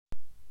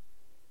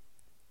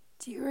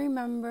Do you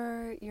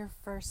remember your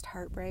first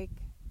heartbreak?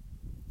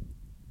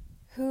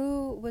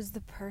 Who was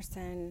the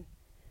person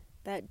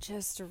that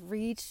just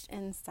reached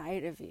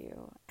inside of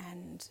you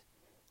and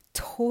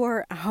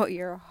tore out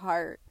your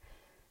heart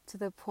to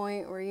the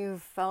point where you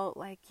felt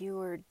like you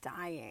were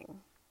dying?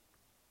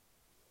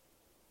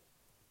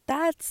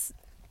 That's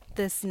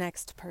this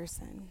next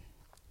person.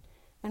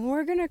 And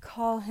we're going to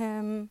call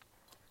him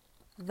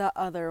the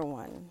other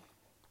one.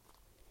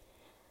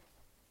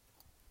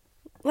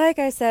 Like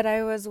I said,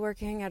 I was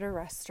working at a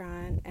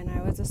restaurant and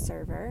I was a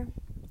server,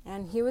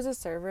 and he was a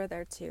server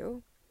there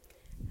too,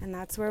 and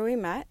that's where we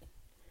met.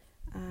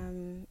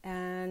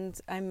 And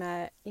I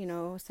met,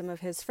 some of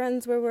his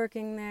friends were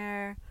working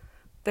there.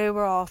 They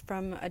were all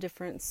from a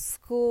different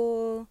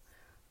school.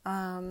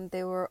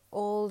 They were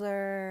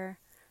older.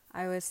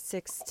 I was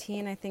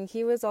 16. I think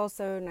he was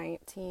also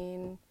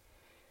 19,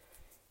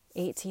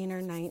 18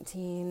 or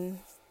 19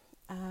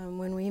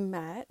 when we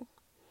met.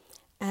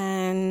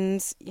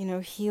 And,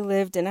 he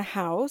lived in a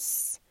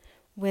house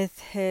with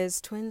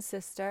his twin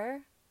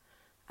sister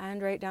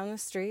and right down the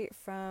street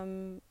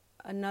from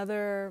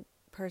another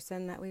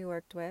person that we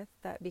worked with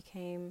that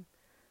became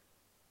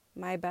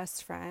my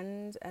best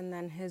friend, and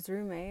then his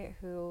roommate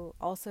who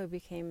also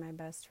became my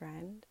best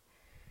friend.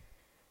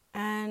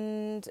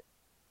 And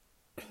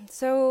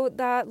so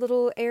that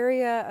little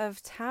area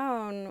of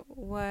town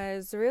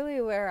was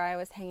really where I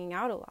was hanging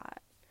out a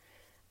lot.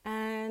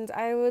 And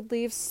I would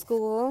leave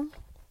school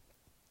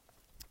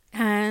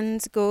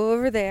and go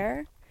over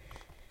there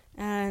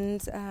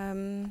and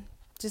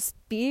just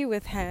be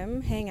with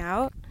him, hang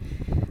out.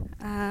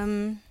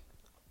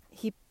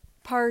 He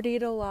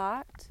partied a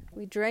lot.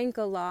 We drank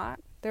a lot.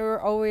 There were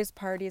always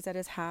parties at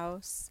his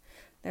house.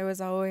 There was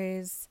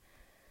always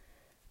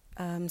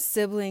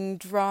sibling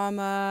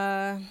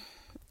drama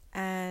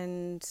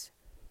and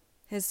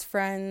his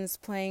friends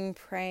playing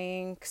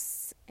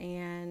pranks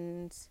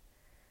and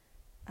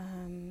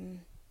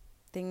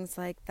things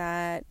like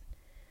that.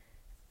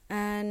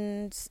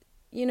 And,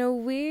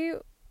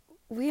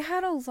 we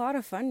had a lot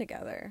of fun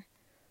together.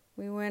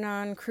 We went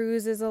on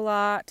cruises a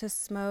lot to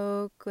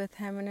smoke with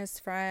him and his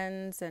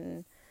friends,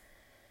 and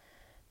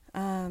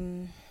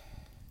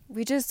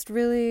we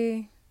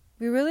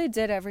really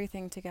did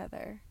everything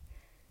together.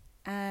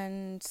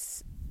 And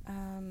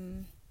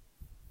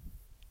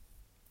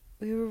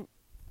when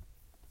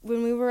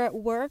we were at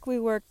work, we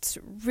worked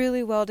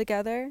really well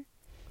together.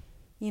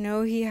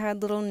 He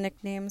had little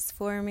nicknames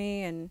for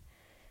me, and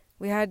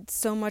we had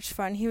so much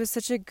fun. He was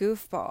such a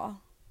goofball,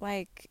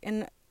 like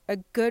in a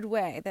good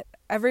way, that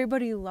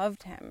everybody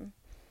loved him.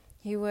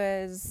 He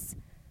was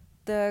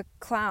the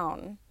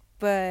clown,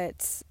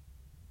 but,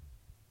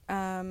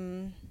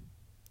 not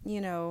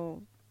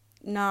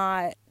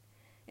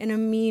in a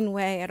mean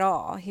way at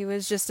all. He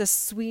was just a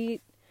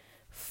sweet,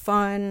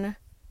 fun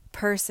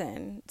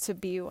person to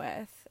be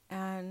with.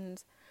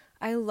 And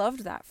I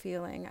loved that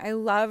feeling. I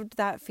loved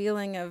that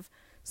feeling of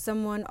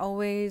someone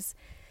always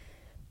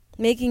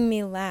making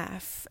me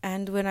laugh,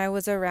 and when I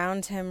was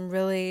around him,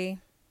 really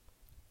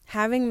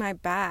having my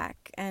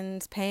back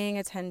and paying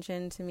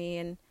attention to me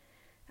and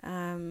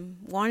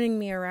wanting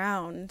me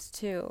around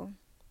too.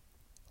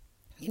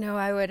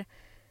 I would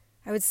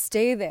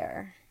stay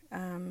there,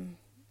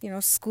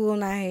 school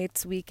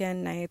nights,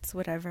 weekend nights,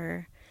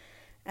 whatever,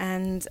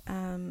 and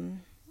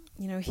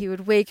he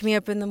would wake me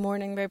up in the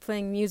morning by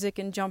playing music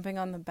and jumping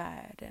on the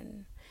bed,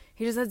 and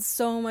he just had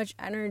so much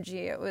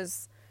energy. It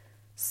was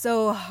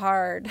so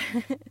hard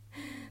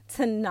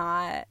to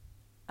not,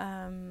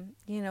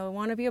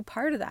 want to be a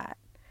part of that,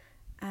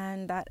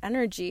 and that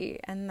energy,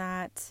 and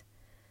that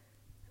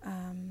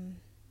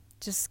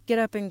just get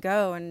up and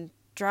go and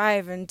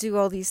drive and do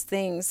all these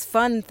things,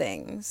 fun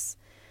things.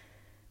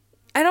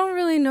 I don't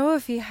really know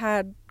if he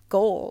had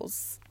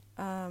goals,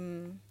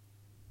 but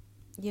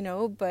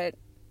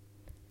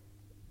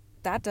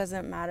that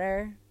doesn't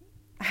matter.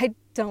 I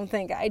don't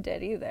think I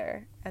did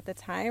either at the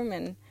time,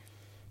 and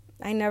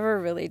I never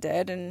really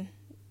did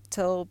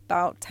until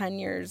about 10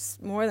 years,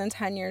 more than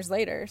 10 years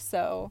later.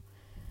 So,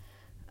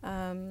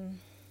 it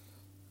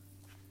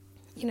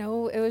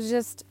was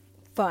just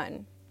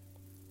fun.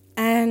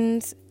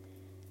 And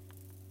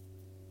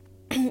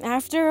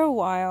after a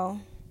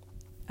while,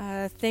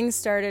 things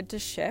started to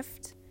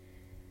shift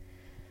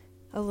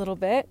a little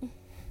bit,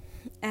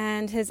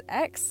 and his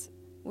ex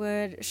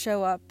would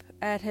show up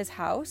at his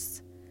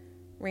house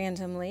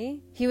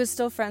randomly. He was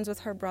still friends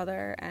with her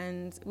brother,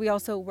 and we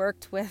also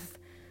worked with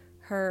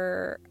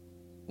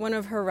one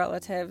of her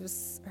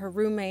relatives, her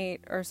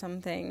roommate or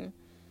something,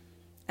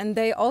 and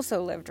they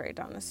also lived right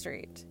down the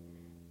street.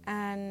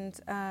 And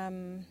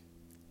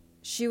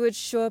she would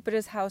show up at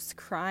his house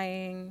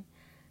crying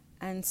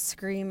and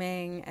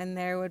screaming, and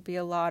there would be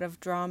a lot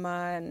of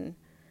drama, and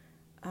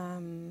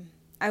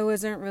I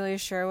wasn't really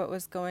sure what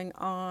was going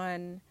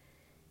on.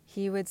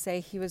 He would say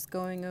he was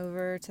going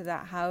over to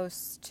that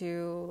house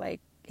to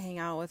hang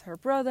out with her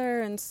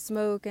brother and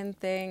smoke and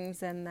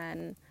things, and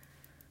then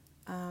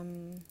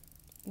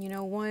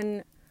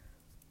one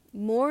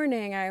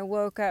morning I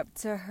woke up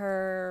to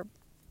her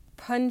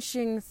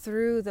punching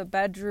through the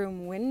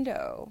bedroom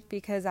window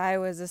because I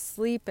was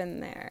asleep in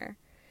there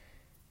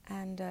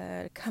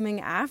and coming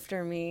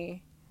after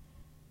me.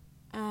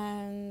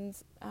 And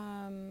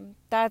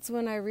that's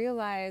when I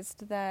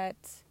realized that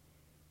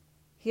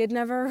he had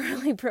never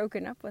really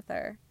broken up with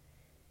her.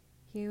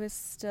 He was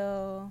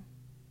still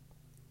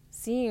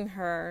seeing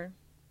her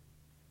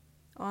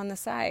on the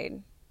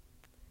side.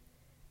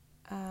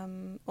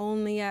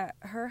 Only at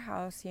her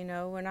house,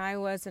 when I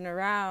wasn't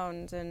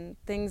around and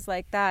things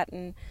like that.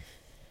 And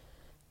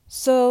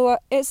so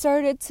it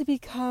started to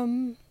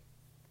become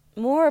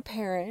more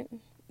apparent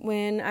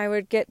when I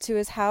would get to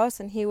his house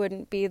and he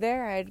wouldn't be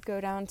there. I'd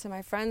go down to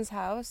my friend's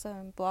house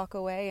a block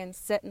away and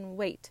sit and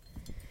wait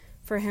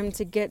for him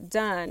to get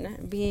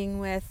done being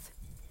with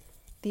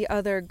the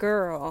other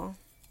girl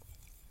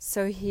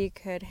so he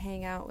could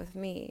hang out with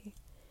me.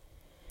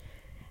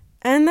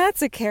 And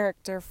that's a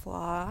character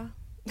flaw.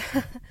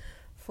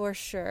 For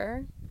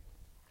sure.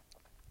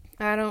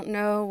 I don't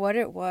know what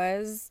it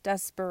was.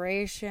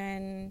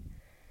 Desperation,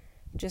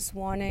 just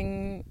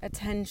wanting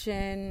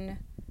attention,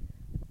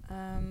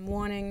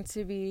 wanting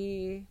to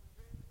be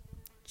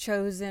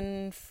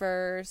chosen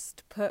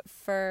first, put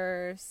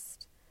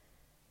first.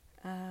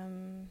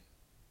 It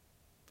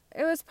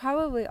was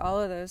probably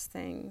all of those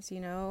things,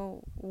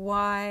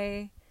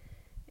 Why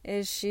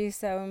is she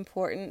so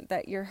important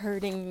that you're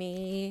hurting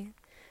me?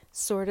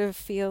 Sort of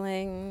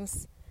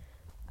feelings.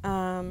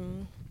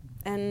 And,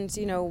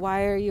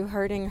 why are you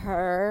hurting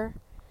her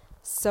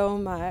so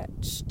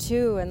much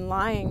too and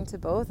lying to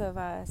both of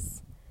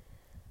us?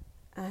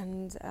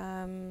 And,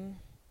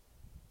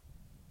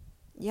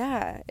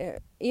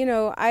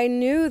 I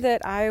knew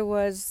that I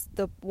was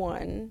the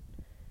one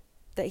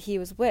that he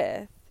was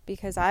with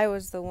because I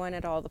was the one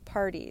at all the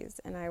parties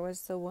and I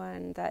was the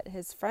one that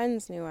his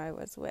friends knew I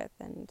was with.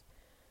 And,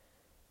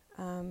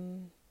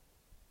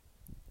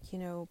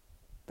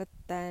 but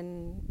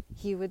then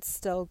he would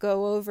still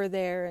go over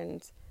there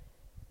and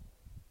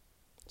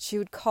she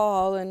would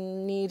call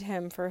and need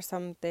him for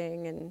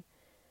something. And,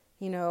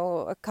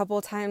 a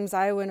couple times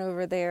I went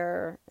over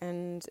there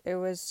and it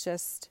was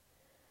just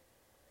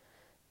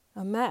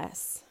a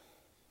mess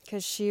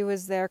because she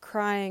was there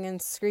crying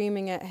and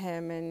screaming at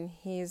him and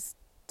he's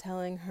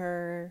telling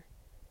her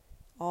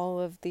all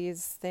of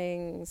these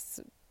things.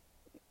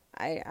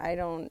 I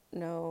don't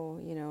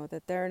know,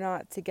 that they're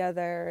not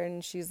together.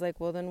 And she's like,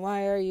 well, then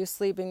why are you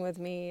sleeping with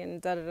me?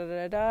 And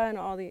da-da-da-da-da, and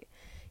all the,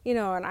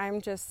 and I'm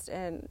just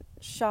in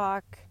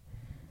shock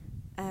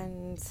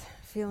and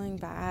feeling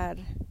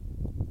bad.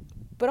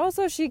 But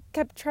also she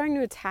kept trying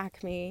to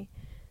attack me.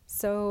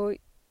 So,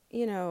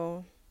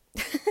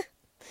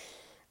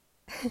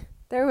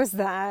 there was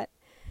that.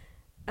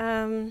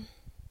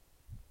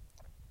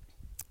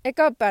 It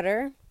got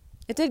better.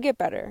 It did get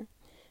better.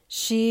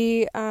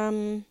 She,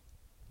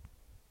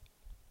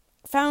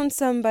 found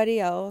somebody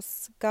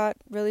else, got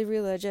really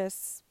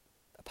religious,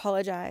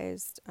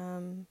 apologized.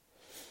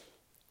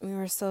 We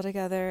were still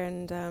together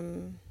and,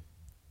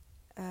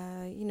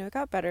 it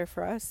got better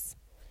for us.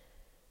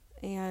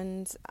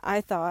 And I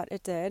thought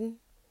it did.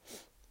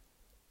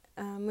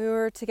 We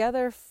were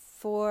together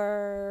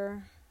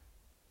for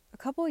a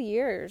couple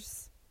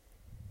years.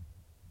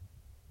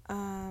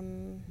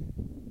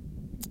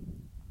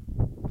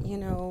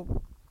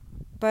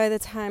 By the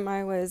time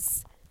I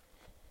was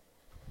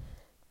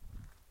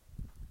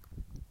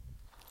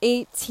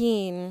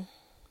 18,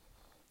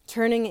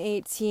 turning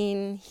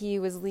 18, he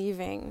was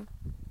leaving.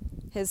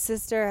 His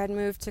sister had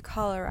moved to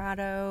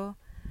Colorado,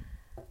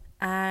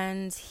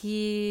 and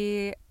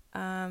he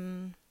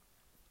had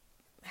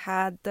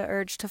the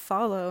urge to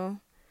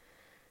follow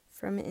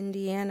from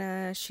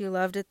Indiana. She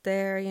loved it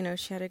there.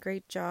 She had a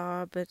great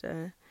job at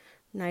a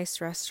nice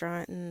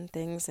restaurant and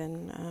things,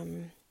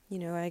 and,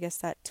 I guess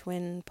that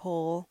twin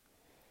pole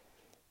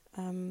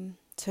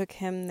took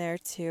him there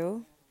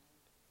too.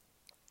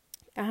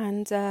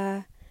 And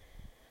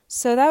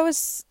so that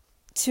was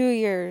 2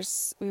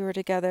 years we were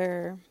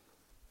together,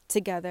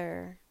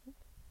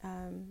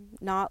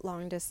 not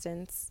long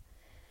distance.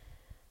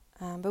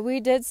 But we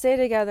did stay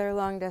together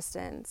long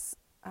distance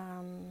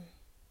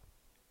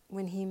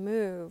when he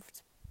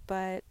moved.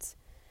 But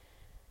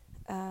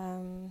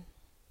a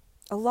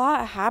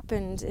lot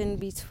happened in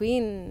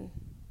between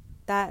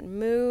that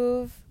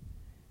move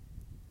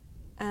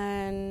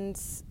and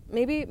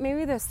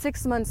maybe the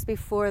 6 months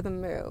before the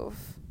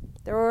move.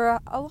 There were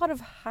a lot of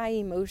high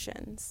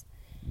emotions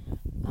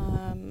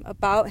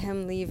about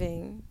him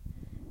leaving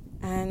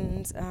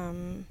and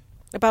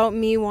about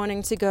me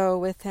wanting to go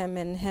with him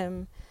and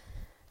him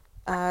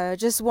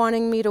just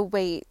wanting me to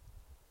wait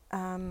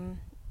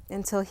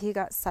until he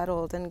got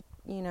settled and,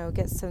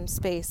 get some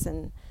space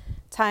and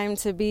time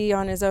to be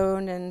on his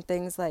own and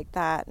things like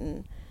that.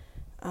 And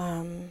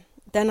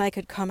then I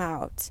could come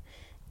out.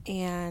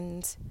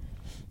 And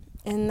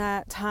in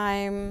that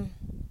time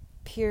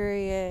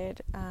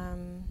period,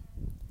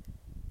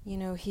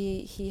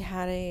 he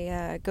had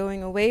a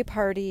going away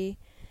party,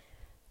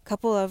 a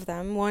couple of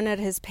them, one at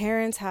his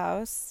parents'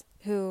 house,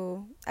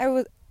 who I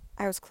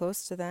was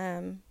close to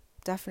them,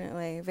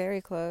 definitely,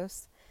 very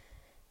close.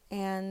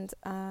 And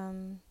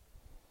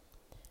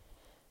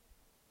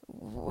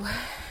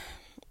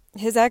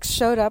his ex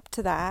showed up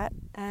to that,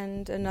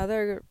 and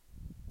another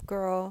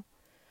girl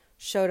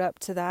showed up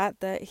to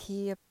that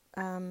he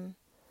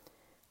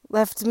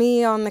left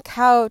me on the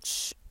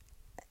couch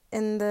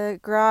in the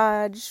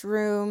garage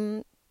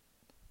room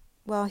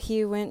while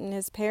he went in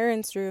his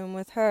parents' room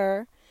with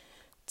her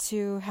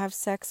to have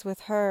sex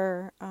with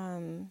her.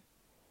 And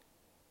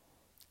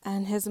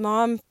his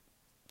mom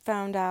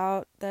found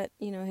out that,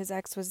 his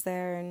ex was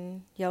there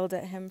and yelled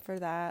at him for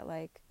that.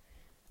 Like,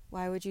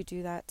 why would you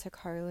do that to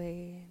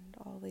Carly and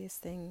all these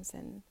things?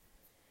 And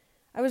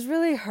I was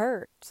really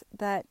hurt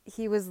that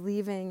he was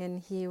leaving and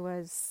he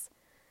was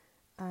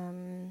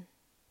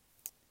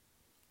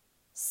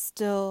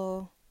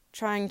still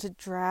trying to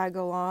drag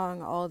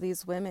along all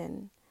these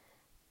women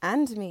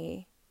and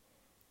me.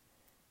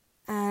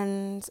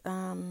 And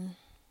in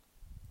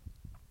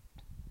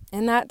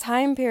that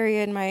time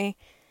period, my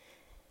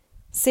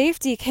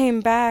safety came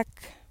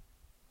back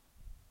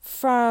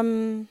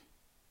from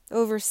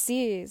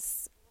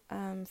overseas,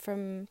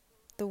 from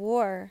the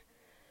war,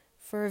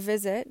 for a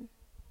visit.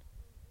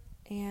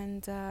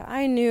 And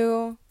I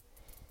knew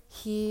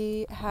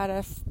he had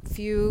a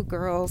few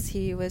girls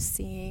he was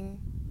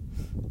seeing.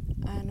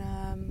 And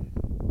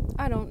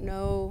I don't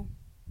know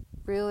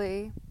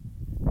really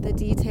the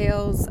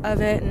details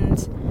of it, and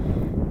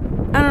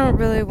I don't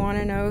really want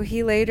to know.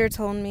 He later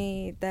told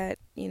me that,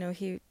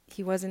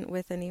 he wasn't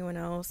with anyone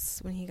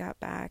else when he got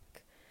back.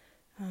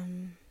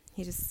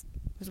 He just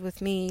was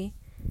with me.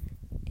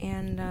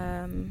 And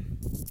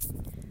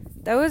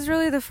that was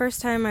really the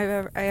first time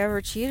I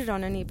ever cheated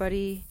on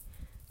anybody,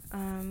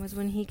 was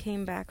when he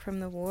came back from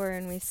the war,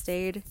 and we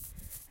stayed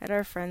at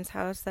our friend's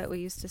house that we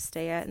used to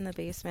stay at in the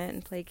basement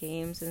and play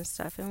games and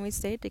stuff, and we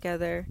stayed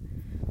together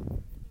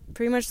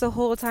pretty much the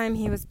whole time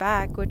he was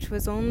back, which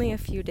was only a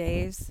few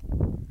days.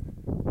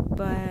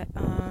 But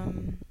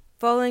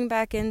falling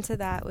back into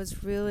that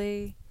was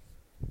really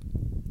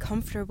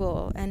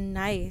comfortable and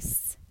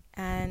nice.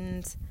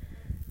 And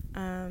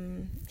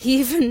he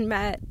even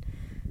met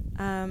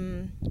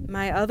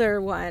my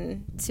other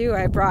one too.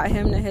 I brought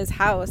him to his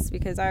house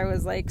because I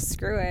was like,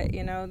 screw it,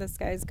 this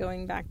guy's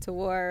going back to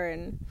war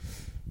and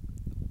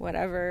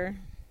whatever.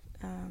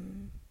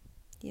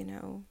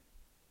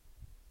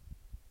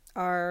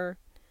 Our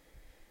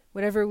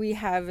whatever we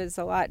have is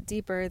a lot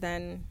deeper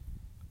than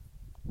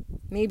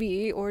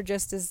maybe, or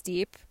just as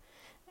deep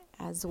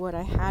as what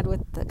I had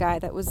with the guy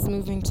that was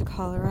moving to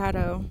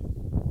Colorado.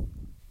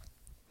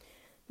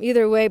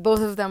 Either way, both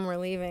of them were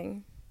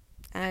leaving,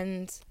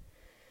 and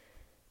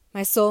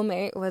my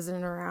soulmate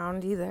wasn't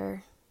around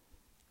either.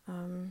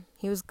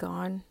 He was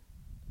gone,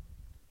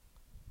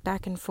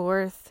 back and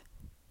forth.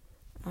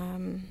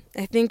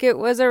 I think it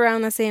was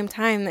around the same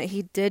time that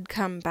he did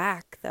come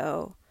back,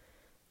 though,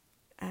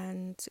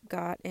 and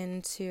got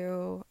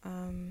into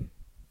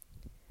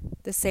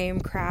the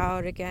same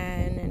crowd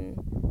again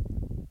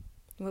and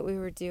what we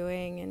were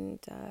doing. And,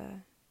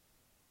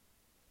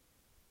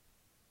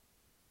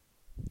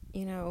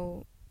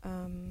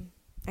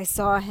 I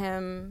saw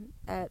him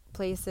at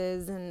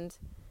places and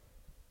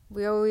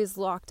we always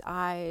locked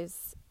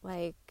eyes.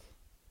 Like,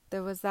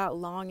 there was that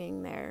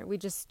longing there. We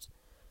just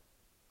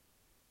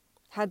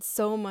had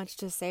so much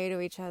to say to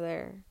each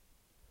other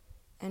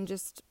and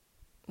just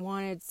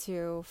wanted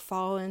to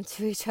fall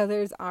into each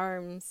other's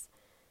arms.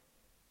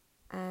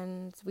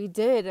 And we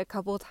did a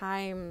couple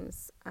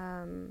times,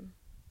 when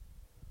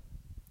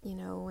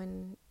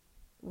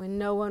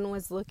no one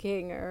was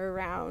looking or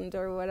around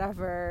or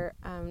whatever,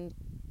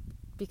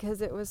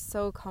 because it was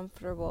so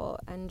comfortable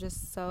and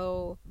just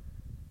so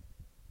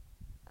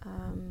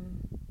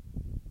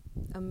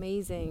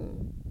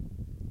amazing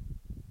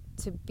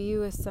to be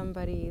with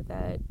somebody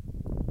that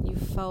you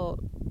felt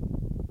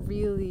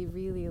really,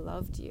 really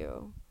loved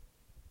you.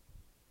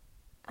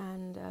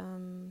 And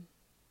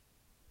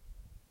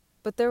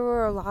but there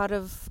were a lot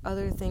of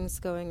other things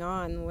going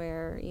on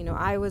where,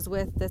 I was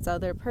with this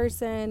other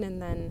person,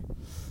 and then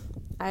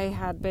I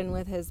had been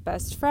with his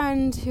best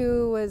friend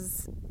who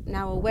was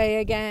now away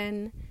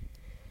again.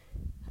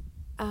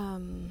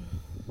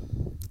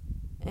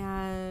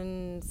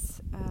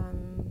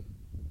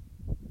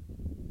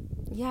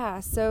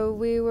 So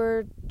we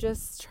were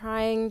just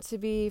trying to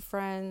be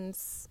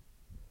friends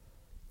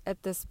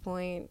at this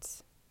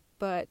point,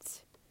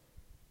 but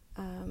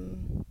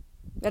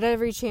at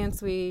every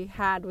chance we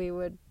had, we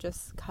would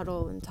just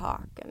cuddle and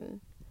talk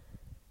and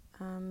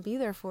be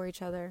there for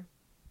each other.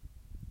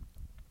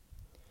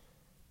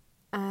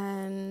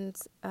 And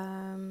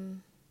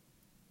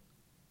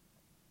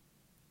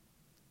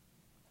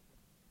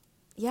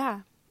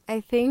I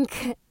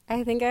think I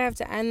have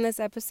to end this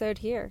episode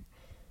here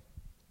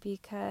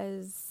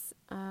because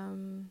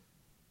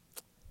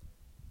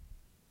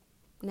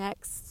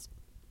next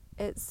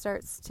it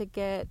starts to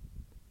get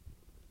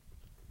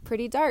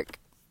pretty dark.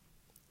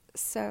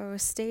 So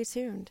stay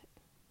tuned.